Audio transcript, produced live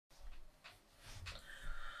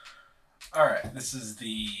Alright, this is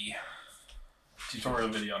the tutorial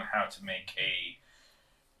video on how to make a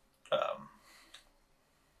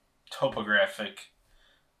topographic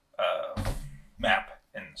map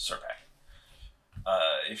in Surpac.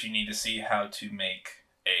 If you need to see how to make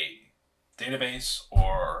a database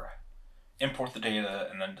or import the data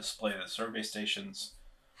and then display the survey stations,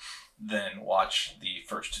 then watch the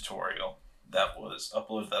first tutorial that was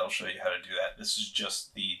uploaded that'll show you how to do that. This is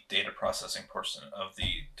just the data processing portion of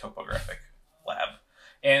the topographic lab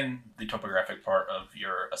and the topographic part of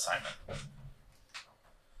your assignment.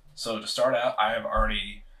 So to start out, I have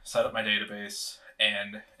already set up my database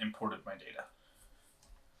and imported my data.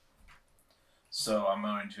 So I'm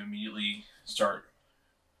going to immediately start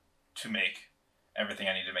to make everything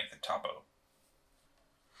I need to make the topo.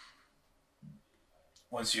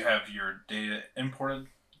 Once you have your data imported,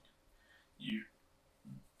 you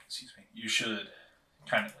should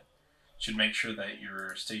make sure that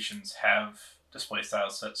your stations have display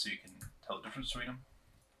styles set so you can tell the difference between them.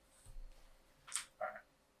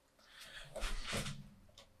 Alright.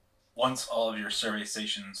 Once all of your survey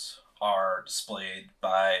stations are displayed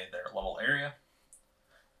by their level area,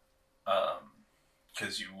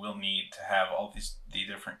 because you will need to have all the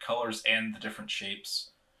different colors and the different shapes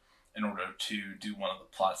in order to do one of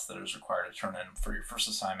the plots that is required to turn in for your first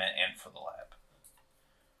assignment and for the lab.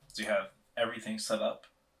 So you have everything set up.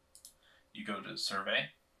 You go to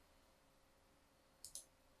Survey,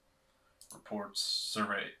 Reports,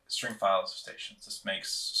 Survey, String Files of Stations. This makes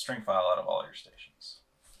a string file out of all your stations.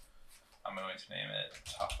 I'm going to name it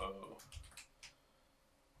Topo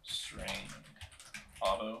String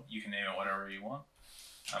Auto. You can name it whatever you want.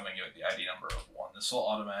 I'm going to give it the ID number of 1. This will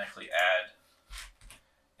automatically add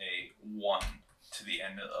a 1 to the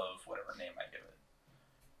end of whatever name I give it.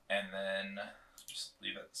 And then just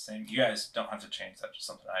leave it the same. You guys don't have to change that, just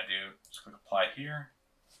something I do. Just click apply here.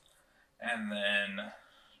 And then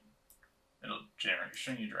it'll generate your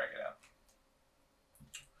string, you drag it out.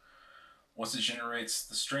 Once it generates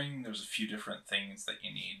the string, there's a few different things that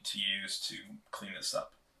you need to use to clean this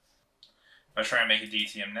up. If I try and make a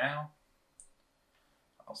DTM now,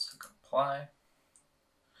 I'll just click apply.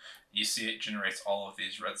 You see it generates all of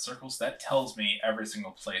these red circles. That tells me every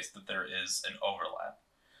single place that there is an overlap.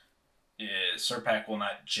 Surpac will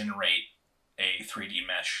not generate a 3D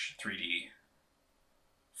mesh, 3D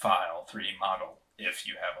file, 3D model if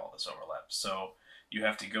you have all this overlap. So you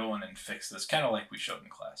have to go in and fix this, kind of like we showed in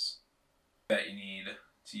class. That you need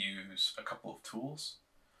to use a couple of tools.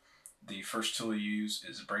 The first tool you use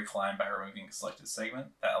is break line by removing a selected segment.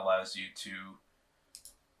 That allows you to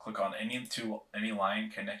click on any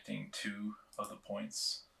line connecting two of the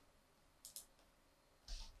points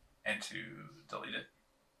and to delete it.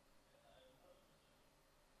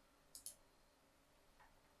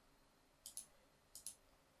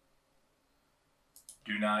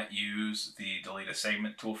 Do not use the delete a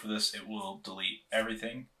segment tool for this. It will delete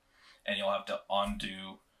everything and you'll have to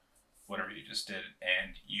undo whatever you just did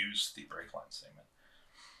and use the break line segment.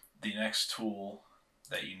 The next tool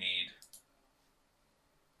that you need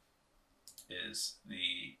is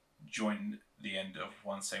the join the end of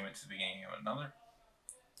one segment to the beginning of another.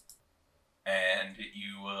 And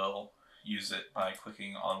you will use it by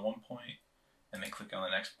clicking on one point and then click on the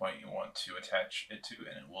next point you want to attach it to,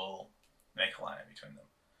 and it will make a line between them.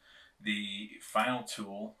 The final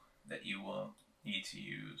tool that you will need to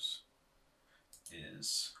use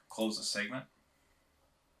is close a segment.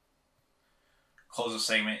 Close a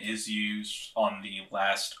segment is used on the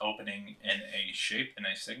last opening in a shape in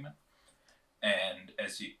a segment. And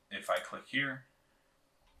if I click here,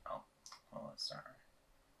 oh, well, that's not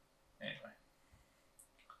right. Anyway,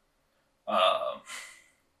 of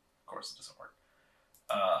course it doesn't work.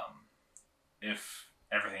 If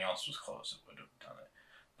everything else was closed, it would have done it.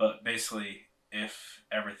 But basically, if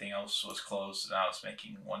everything else was closed and I was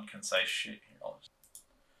making one concise shape here,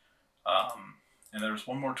 and there's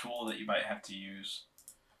one more tool that you might have to use.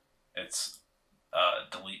 It's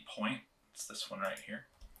delete point. It's this one right here.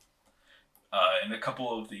 In a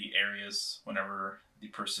couple of the areas, whenever the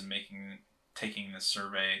person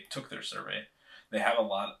took their survey, they have a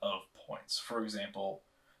lot of points. For example,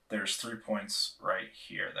 there's 3 points right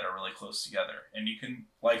here that are really close together, and you can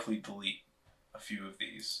likely delete a few of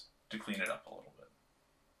these to clean it up a little bit.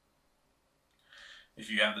 If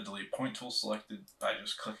you have the delete point tool selected, by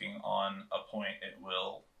just clicking on a point, it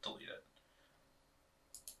will delete it.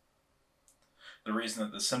 The reason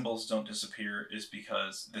that the symbols don't disappear is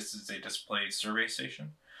because this is a displayed survey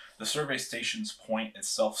station. The survey station's point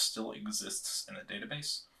itself still exists in the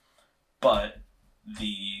database, but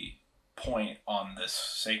the point on this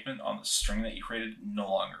segment, on the string that you created, no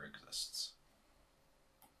longer exists.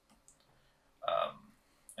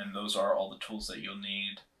 And those are all the tools that you'll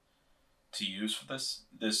need to use for this.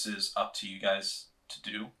 This is up to you guys to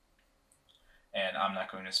do. And I'm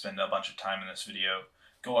not going to spend a bunch of time in this video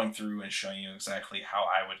going through and showing you exactly how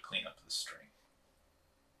I would clean up this string.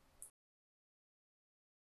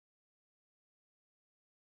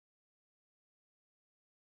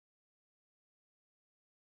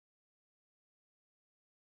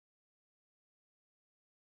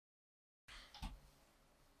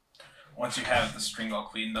 Once you have the string all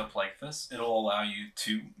cleaned up like this, it'll allow you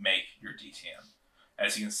to make your DTM.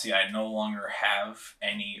 As you can see, I no longer have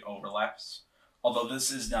any overlaps, although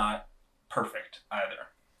this is not perfect either.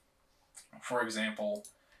 For example,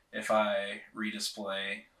 if I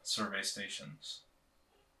redisplay survey stations,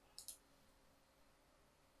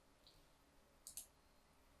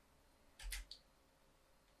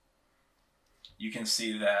 you can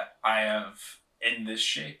see that I have, in this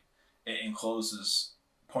shape, it encloses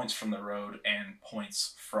points from the road and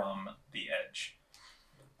points from the edge.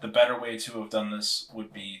 The better way to have done this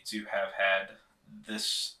would be to have had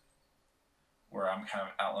this, where I'm kind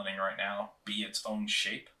of outlining right now, be its own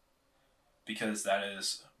shape, because that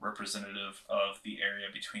is representative of the area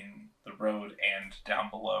between the road and down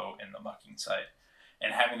below in the mucking site.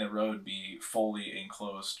 And having the road be fully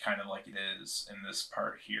enclosed, kind of like it is in this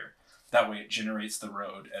part here. That way it generates the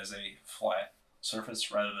road as a flat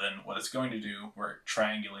surface rather than what it's going to do where it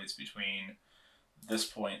triangulates between this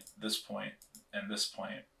point, and this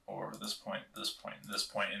point, or this point, and this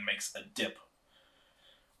point, and makes a dip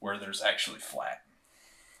where there's actually flat.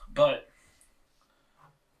 But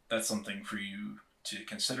that's something for you to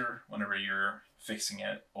consider whenever you're fixing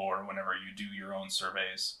it, or whenever you do your own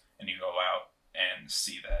surveys and you go out and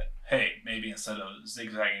see that, hey, maybe instead of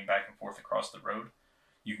zigzagging back and forth across the road,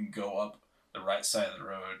 you can go up the right side of the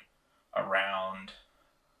road, around,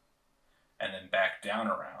 and then back down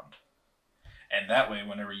around. And that way,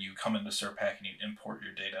 whenever you come into Surpac and you import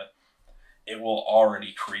your data, it will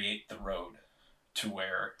already create the road to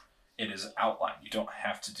where it is outlined. You don't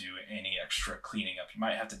have to do any extra cleaning up. You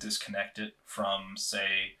might have to disconnect it from,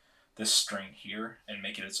 say, this string here and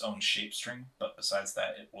make it its own shape string, but besides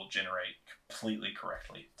that, it will generate completely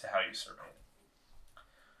correctly to how you survey it.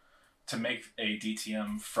 To make a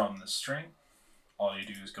DTM from the string, all you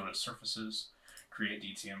do is go to Surfaces, create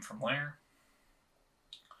DTM from Layer,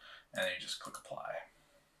 and then you just click Apply.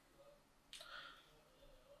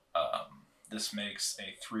 This makes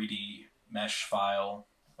a 3D mesh file,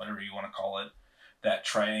 whatever you want to call it, that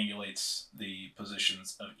triangulates the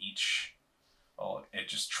positions of each. Well, it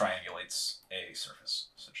just triangulates a surface,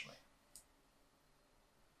 essentially.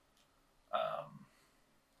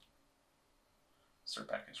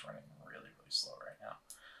 Surpac is running really slow right now.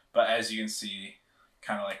 But as you can see,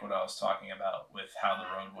 kind of like what I was talking about with how the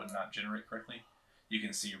road would not generate correctly, you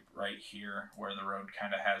can see right here where the road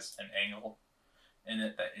kind of has an angle in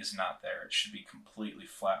it that is not there. It should be completely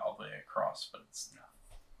flat all the way across, but it's not.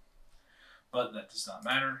 But that does not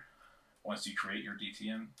matter. Once you create your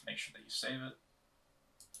DTM, make sure that you save it.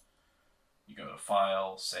 You go to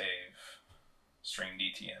File, Save, String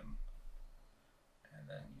DTM, and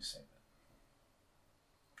then you save it.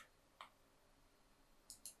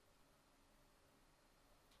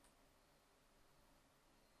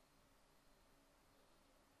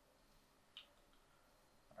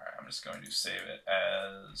 I'm just going to save it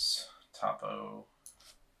as topo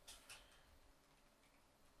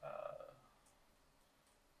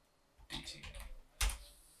DTM.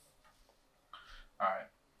 Alright,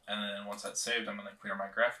 and then once that's saved, I'm going to clear my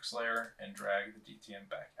graphics layer and drag the DTM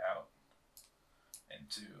back out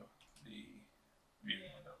into the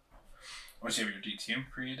viewing window. Once you have your DTM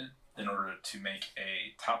created, in order to make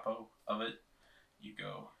a topo of it, you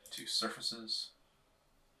go to Surfaces,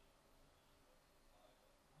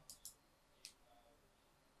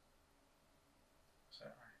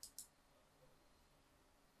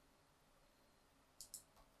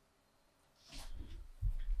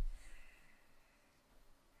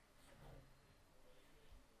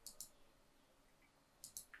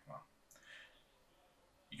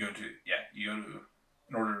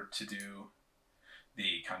 in order to do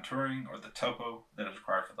the contouring or the topo that is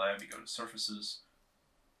required for the lab, you go to Surfaces,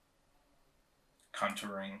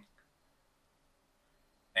 Contouring,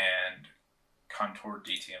 and Contour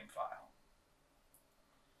DTM file.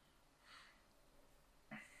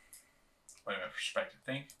 Wait a minute, perspective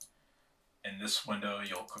think. In this window,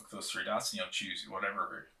 you'll click those three dots and you'll choose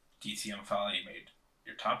whatever DTM file you made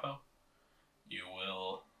your topo. You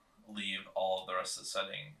will leave all of the rest of the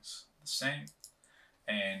settings the same,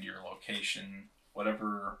 and your location,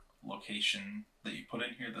 whatever location that you put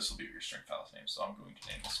in here, this will be your string file's name. So I'm going to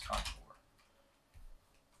name this contour.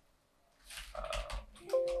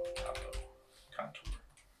 Topo contour.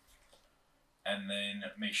 And then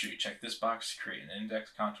make sure you check this box to create an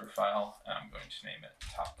index contour file, and I'm going to name it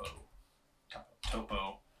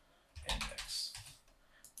topo index.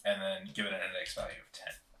 And then give it an index value of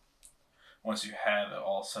 10. Once you have it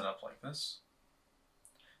all set up like this,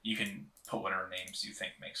 you can put whatever names you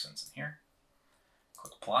think make sense in here.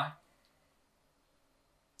 Click apply.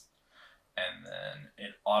 And then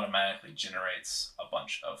it automatically generates a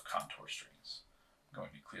bunch of contour strings. I'm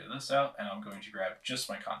going to clear this out, and I'm going to grab just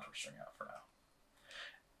my contour string out for now.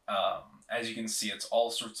 As you can see, it's all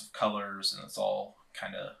sorts of colors, and it's all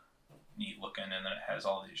kind of neat looking, and then it has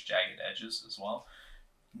all these jagged edges as well.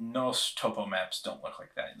 Most topo maps don't look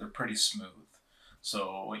like that. They're pretty smooth.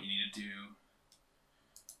 So what you need to do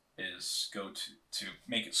is go to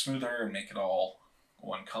make it smoother and make it all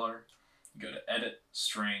one color. You go to Edit,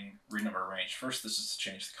 String, Renumber Range. First, this is to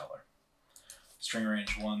change the color. String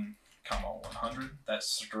range 1, 100. That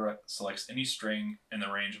selects any string in the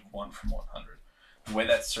range of 1 from 100. The way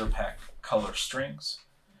that Surpac color strings,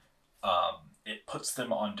 it puts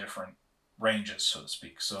them on different ranges, so to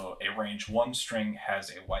speak. So a range 1 string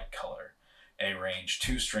has a white color. A range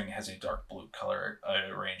 2 string has a dark blue color.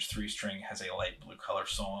 A range 3 string has a light blue color,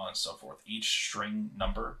 so on and so forth. Each string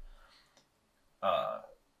number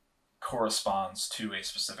corresponds to a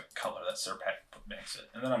specific color that Surpac makes it.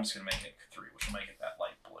 And then I'm just going to make it 3, which will make it that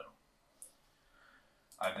light blue.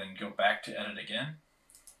 I then go back to Edit again.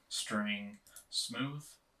 String smooth.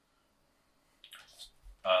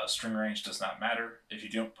 String range does not matter. If you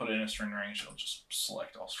don't put it in a string range, it'll just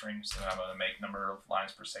select all strings. And I'm going to make number of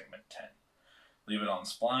lines per segment 10. Leave it on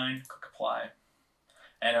spline, click apply,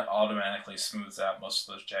 and it automatically smooths out most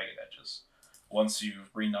of those jagged edges. Once you've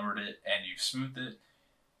renumbered it and you've smoothed it,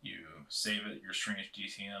 you save it, your string is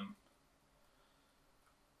DTM,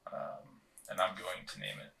 and I'm going to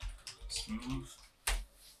name it smooth.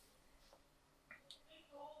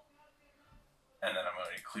 And then I'm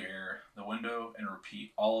going to clear the window and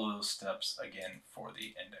repeat all of those steps again for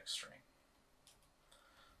the index string.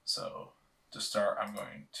 So to start, I'm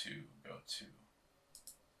going to go to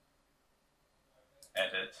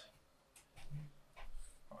Edit,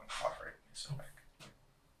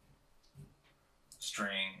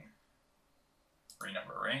 String,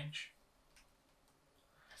 Renumber Range.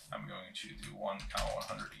 I'm going to do 1,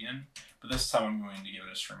 100 again, but this time I'm going to give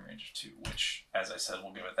it a string range of 2, which, as I said,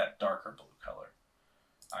 will give it that darker blue color.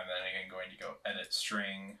 I'm then again going to go Edit,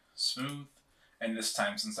 String, Smooth, and this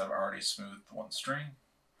time, since I've already smoothed one string,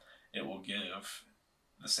 it will give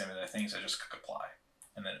the same other things. I just click apply,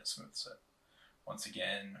 and then it smooths it. Once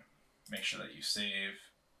again, make sure that you save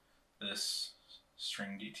this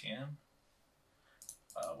string DTM.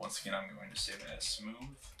 Once again, I'm going to save it as smooth.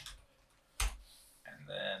 And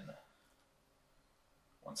then,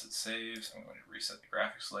 once it saves, I'm going to reset the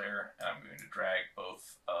graphics layer, and I'm going to drag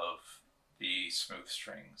both of the smooth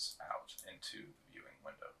strings out into the viewing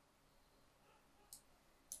window.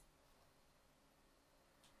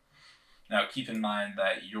 Now, keep in mind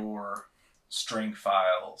that your string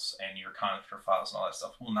files and your contour files and all that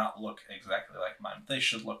stuff will not look exactly like mine. They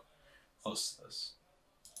should look close to this.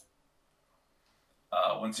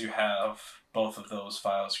 Once you have both of those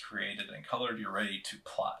files created and colored, you're ready to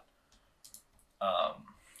plot.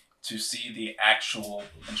 To see the actual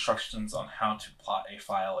instructions on how to plot a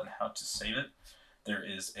file and how to save it, there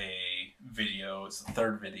is a video. It's the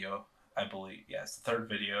third video, I believe. Yeah, it's the third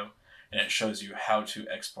video, and it shows you how to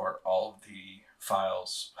export all of the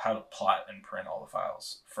files, how to plot and print all the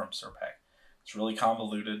files from Surpac. It's really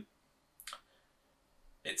convoluted.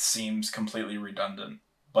 It seems completely redundant,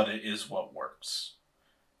 but it is what works.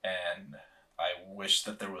 And I wish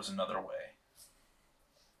that there was another way.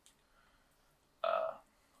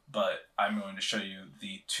 But I'm going to show you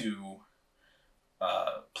the 2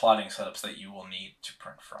 plotting setups that you will need to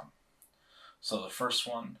print from. So the first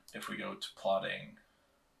one, if we go to plotting,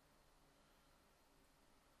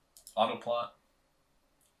 autoplot,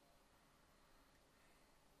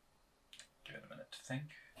 give it a minute to think.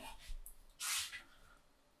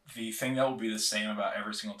 The thing that will be the same about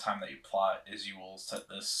every single time that you plot is you will set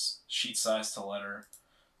this sheet size to letter.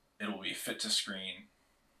 It will be fit to screen,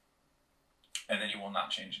 and then you will not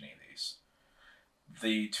change any of these.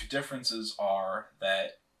 The 2 differences are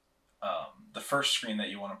that the first screen that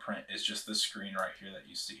you want to print is just this screen right here that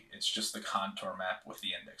you see. It's just the contour map with the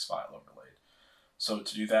index file overlaid. So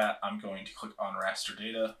to do that, I'm going to click on Raster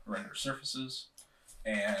Data, Render Surfaces,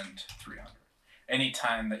 and 300.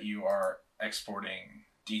 Anytime that you are exporting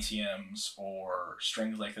DTMs or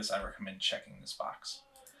strings like this, I recommend checking this box.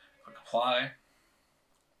 Click Apply.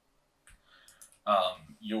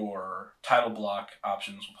 your title block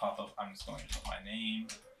options will pop up. I'm just going to put my name,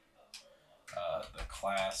 the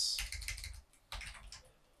class,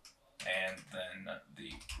 and then the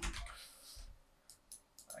group.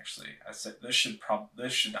 Actually, I said this should not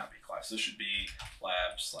be class. This should be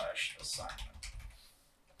lab/assignment,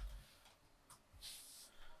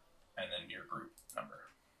 and then your group number.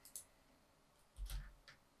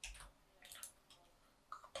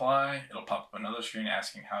 Apply. It'll pop up another screen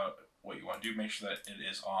asking what you want to do. Make sure that it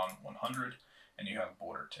is on 100 and you have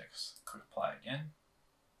border ticks. Click apply again.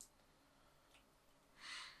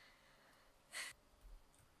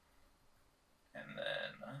 And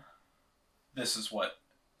then this is what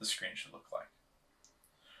the screen should look like.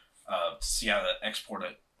 See how to export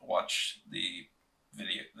it. Watch the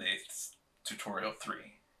video, the tutorial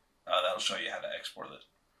 3. That'll show you how to export it.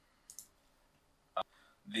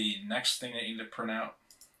 The next thing that you need to print out,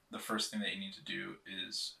 the first thing that you need to do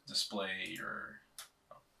is display your,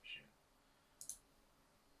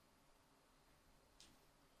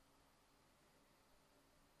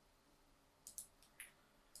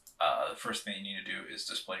 the first thing you need to do is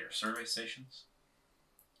display your survey stations,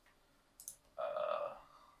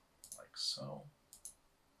 like so.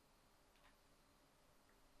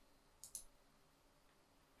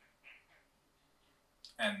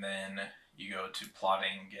 And then you go to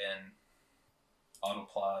plotting again, auto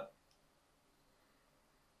plot,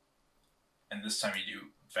 and this time you do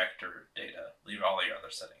vector data. Leave all your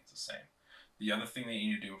other settings the same. The other thing that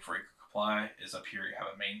you need to do before you click apply is up here you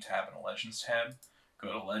have a main tab and a legends tab.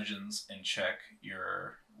 Go to legends and check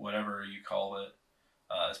your whatever you call it.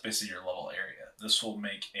 It's basically your level area. This will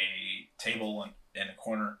make a table in a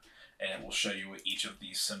corner, and it will show you what each of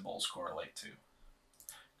these symbols correlate to.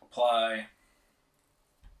 Apply.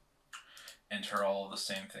 Enter all of the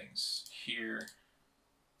same things here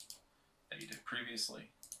that you did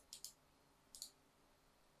previously.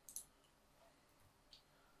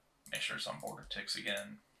 Make sure it's on border ticks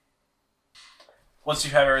again. Once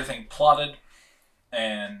you have everything plotted,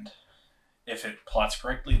 and if it plots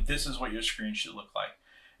correctly, this is what your screen should look like.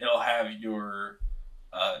 It'll have your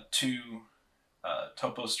two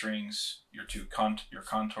topo strings, your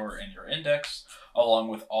contour and your index, along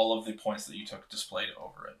with all of the points that you took displayed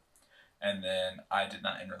over it. And then I did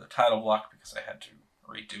not enter the title block because I had to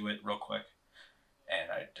redo it real quick,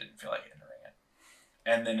 and I didn't feel like entering it.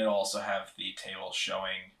 And then it'll also have the table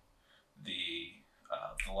showing the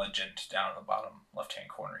legend down at the bottom left-hand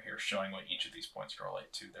corner here, showing what each of these points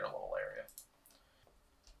correlate to their little area.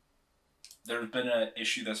 There's been an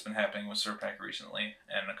issue that's been happening with Surpac recently,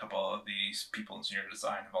 and a couple of these people in senior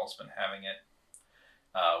design have also been having it.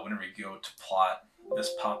 Whenever you go to plot,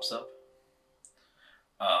 this pops up.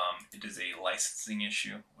 It is a licensing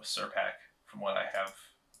issue with Surpac, from what I have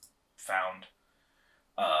found.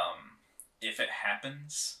 If it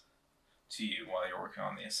happens to you while you're working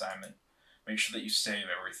on the assignment, make sure that you save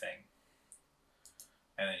everything.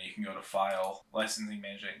 And then you can go to File, Licensing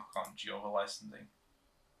Manager, and click on Jehovah Licensing.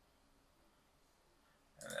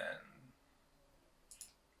 And then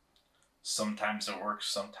sometimes it works,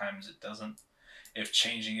 sometimes it doesn't. If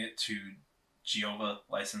changing it to Jehovah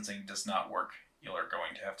Licensing does not work, you are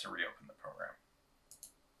going to have to reopen the program.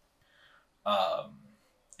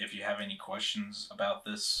 If you have any questions about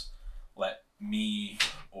this, let me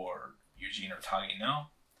or Eugene or Tagi know.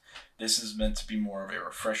 This is meant to be more of a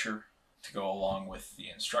refresher to go along with the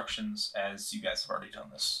instructions, as you guys have already done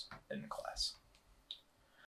this in class.